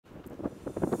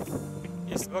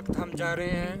इस वक्त हम जा रहे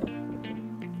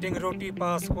हैं टिंगलोटी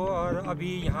पास को और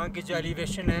अभी यहाँ की जो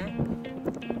एलिवेशन है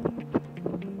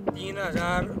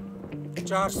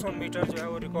 3400 मीटर जो है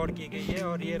वो रिकॉर्ड की गई है।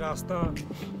 और ये रास्ता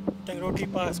टिंगलोटी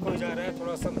पास को जा रहा है।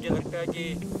 थोड़ा सा मुझे लगता है कि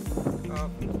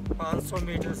 500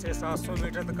 मीटर से 700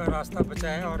 मीटर तक का रास्ता बचा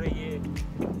है और ये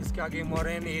इसके आगे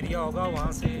मोरेन एरिया होगा,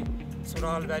 वहाँ से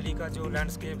सुराल वैली का जो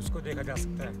लैंडस्केप उसको देखा जा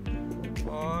सकता है।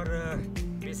 और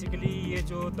बेसिकली ये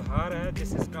जो धार है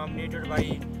दिस इज़ डोमिनेटेड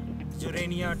बाई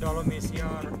जुरेनिया, डोलोमेसिया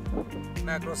और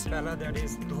मैक्रोस्फेला, दैट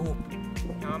इज़ धूप।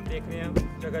 यहाँ हम देख रहे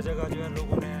हैं जगह जगह जो है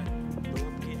लोगों ने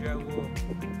धूप की जो है वो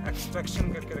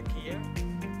एक्सट्रैक्शन करके रखी है।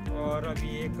 और अभी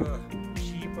एक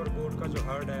शीप और गोट का जो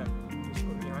हर्ड है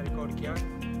उसको भी यहाँ रिकॉर्ड किया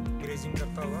ग्रेजिंग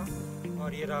करता हुआ। और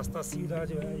ये रास्ता सीधा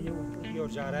जो है ये ऊपर की ओर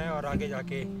जा रहा है और आगे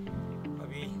जाके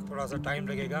अभी थोड़ा सा टाइम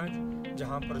लगेगा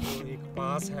जहाँ पर जो एक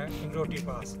पास है टिंगलोटी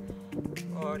पास।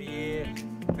 और ये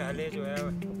पहले जो है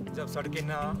जब सड़कें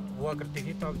ना हुआ करती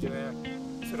थी तब जो है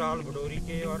सुराल भटोरी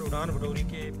के और उड़ान भटोरी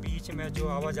के बीच में जो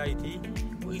आवाजाही थी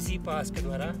वो इसी पास के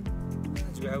द्वारा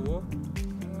जो है वो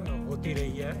होती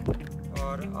रही है।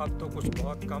 और अब तो कुछ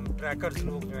बहुत कम ट्रैकर्स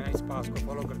लोग जो हैं इस पास को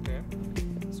फॉलो करते हैं।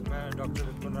 सो मैं डॉक्टर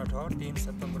बिपन राठौर 3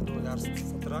 सितंबर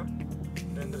 2017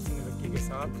 नरेंद्र सिंह लक्की के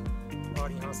साथ।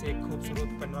 और यहाँ से एक खूबसूरत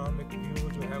पैनोरामिक व्यू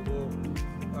जो है वो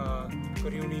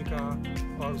करियूनी का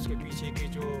और उसके पीछे की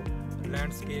जो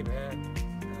लैंडस्केप है,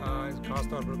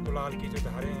 ख़ासतौर पर कुलाल की जो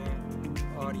धारें हैं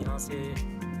और यहाँ से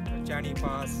चैनी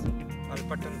पास,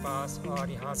 अलपट्टन पास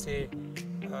और यहाँ से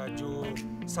जो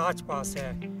साच पास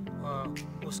है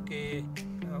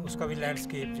उसका भी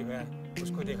लैंडस्केप जो है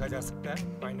उसको देखा जा सकता है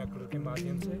बाइनोकुलर के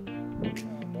माध्यम से।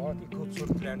 बहुत ही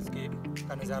खूबसूरत लैंडस्केप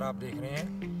का नज़ारा आप देख रहे हैं।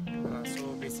 सो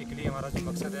बेसिकली हमारा जो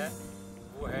मकसद है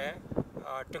वो है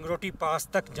टिंगलोटी पास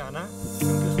तक जाना,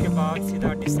 क्योंकि उसके बाद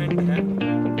सीधा डिसेंट है।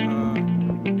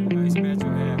 इसमें जो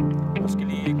है उसके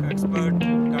लिए एक एक्सपर्ट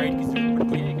गाइड की ज़रूरत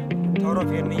पड़ती है, एक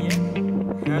थॉरोफेयर नहीं है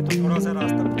तो थोड़ा सा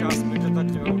रास्ता 50 मीटर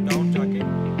तक जो है वो डाउन जाके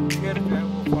फिर जो है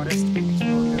वो फॉरेस्ट के बीच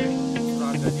में होते हुए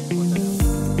सुराल वैली पहुँचा जाता है।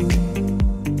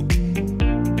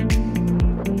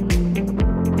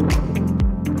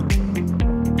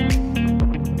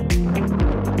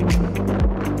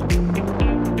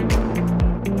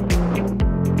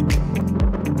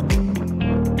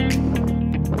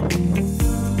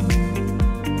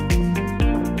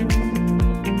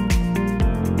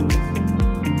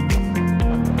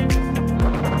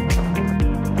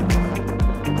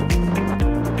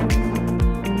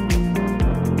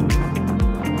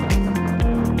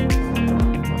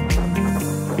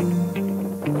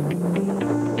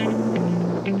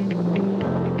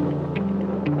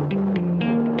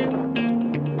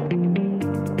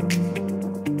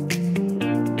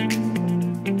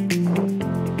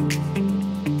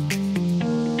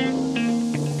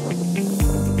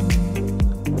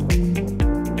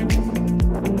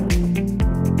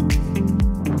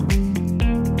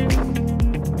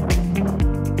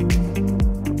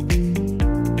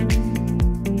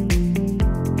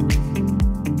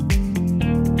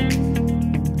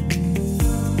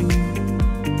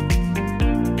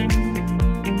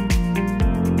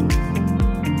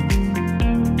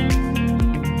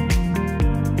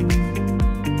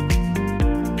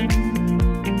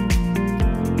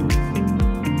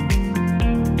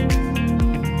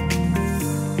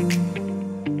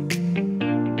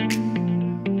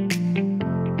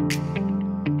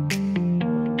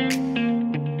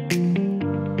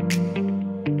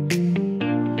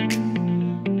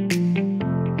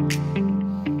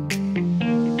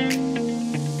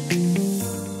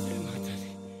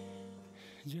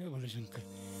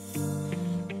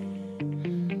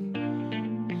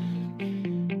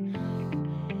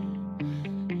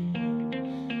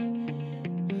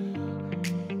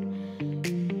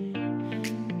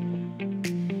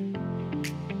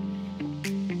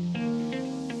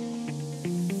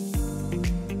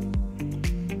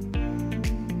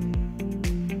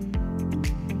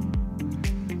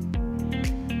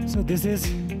 So this is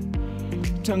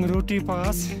Tingloti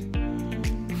Pass.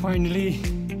 Finally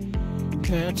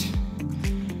at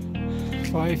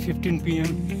 5:15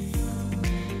 p.m.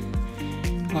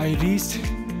 I reached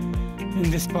in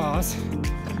this pass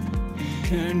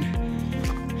and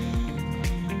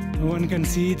one can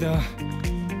see the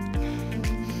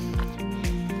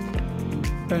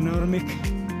panoramic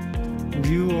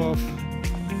view of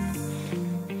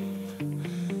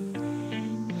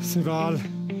Sural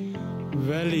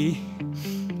Valley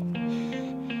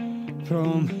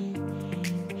from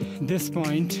this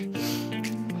point.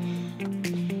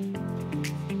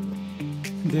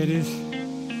 There is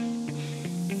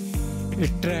a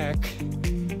track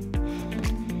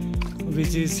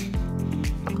which is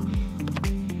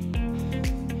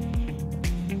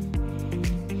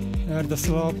at the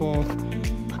slope of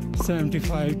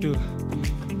 75 to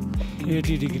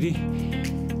 80 degree,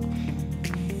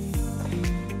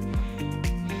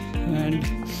 and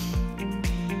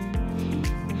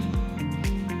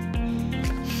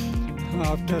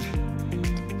after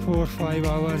 4 or 5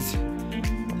 hours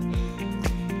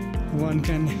one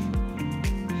can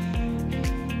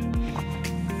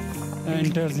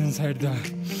enters inside the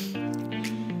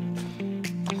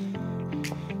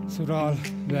Sural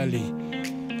Valley.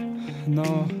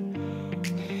 Now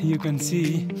you can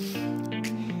see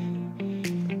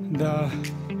the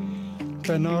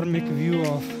panoramic view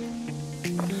of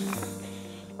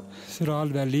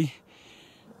Sural Valley.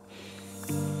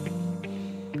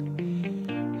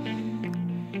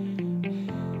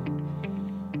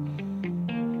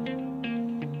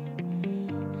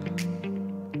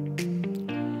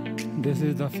 This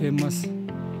is the famous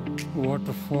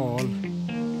waterfall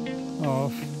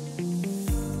of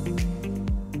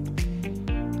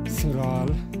Sural,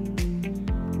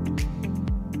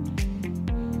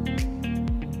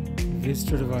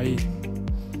 visited by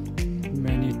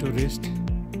many tourists.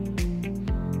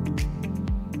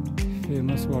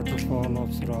 Famous waterfall of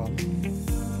Sural.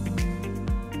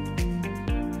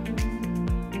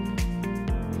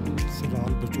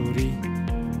 Sural Bhatori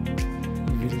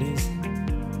village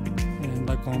and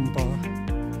the Gompa,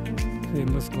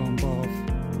 famous Gompa of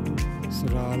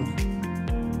Sural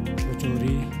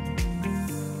Bhatori.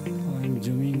 I'm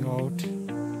zooming out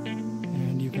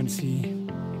and you can see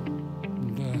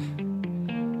the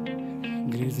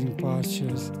grazing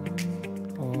pastures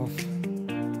of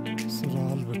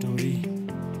Sural Bhatori.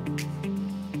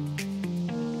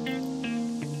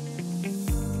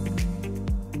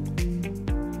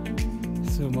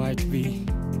 So might be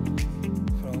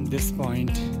from this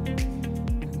point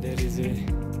there is a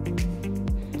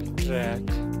track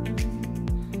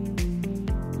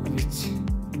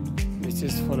which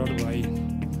is followed by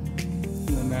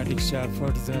nomadic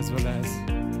shepherds as well as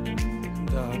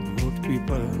the bhot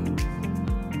people.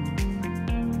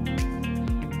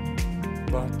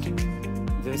 But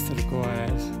this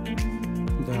requires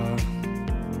the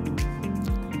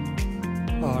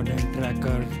ardent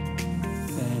tracker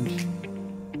and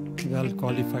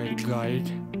well-qualified guide.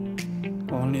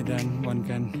 Only then one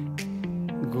can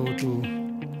go to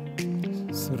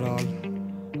Sural,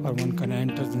 or one can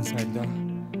enter inside the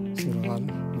Sural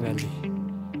Valley.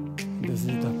 This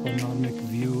is the panoramic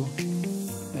view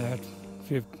at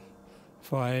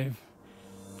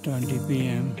 5:20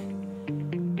 p.m.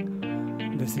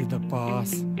 This is the pass,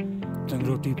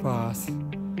 Tingloti Pass.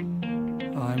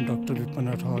 I am Dr. Bipan,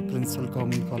 Rathore, Principal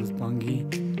Government College Pangi,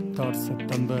 3rd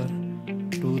September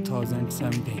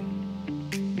 2017.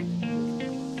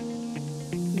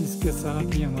 इसके साथ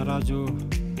ही हमारा जो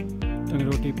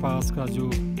टिंगलोटी पास का जो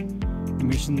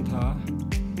mission था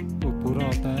वो पूरा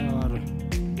होता है। और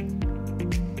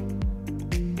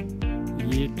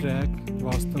ये ट्रैक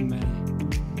वास्तव में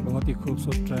बहुत ही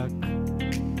खूबसूरत ट्रैक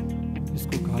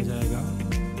इसको कहा जाएगा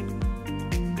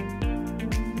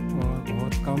और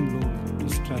बहुत कम लोग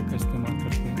इस ट्रैक का इस्तेमाल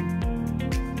करते हैं,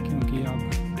 क्योंकि अब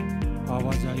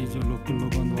आवाजाही जो लोकल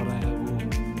लोगों द्वारा है वो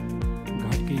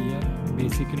घट गई है।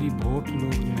 बेसिकली भोट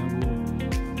लोग जो हैं वो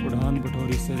हुडान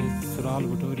भटोरी से सुराल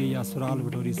भटोरी या सुराल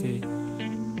भटोरी से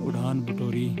हुडान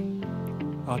भटोरी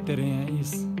आते रहे हैं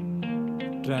इस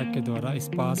ट्रैक के द्वारा, इस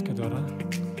पास के द्वारा।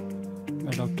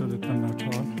 मैं डॉक्टर बिपन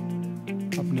राठौर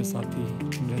अपने साथी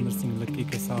नरेंद्र सिंह लक्की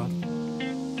के साथ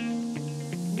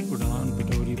हुडान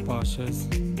भटोरी पासेस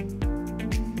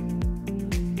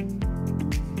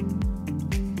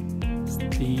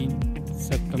 3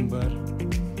 सितंबर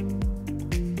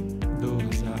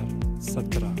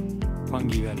 2017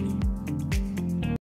 पांगी वैली।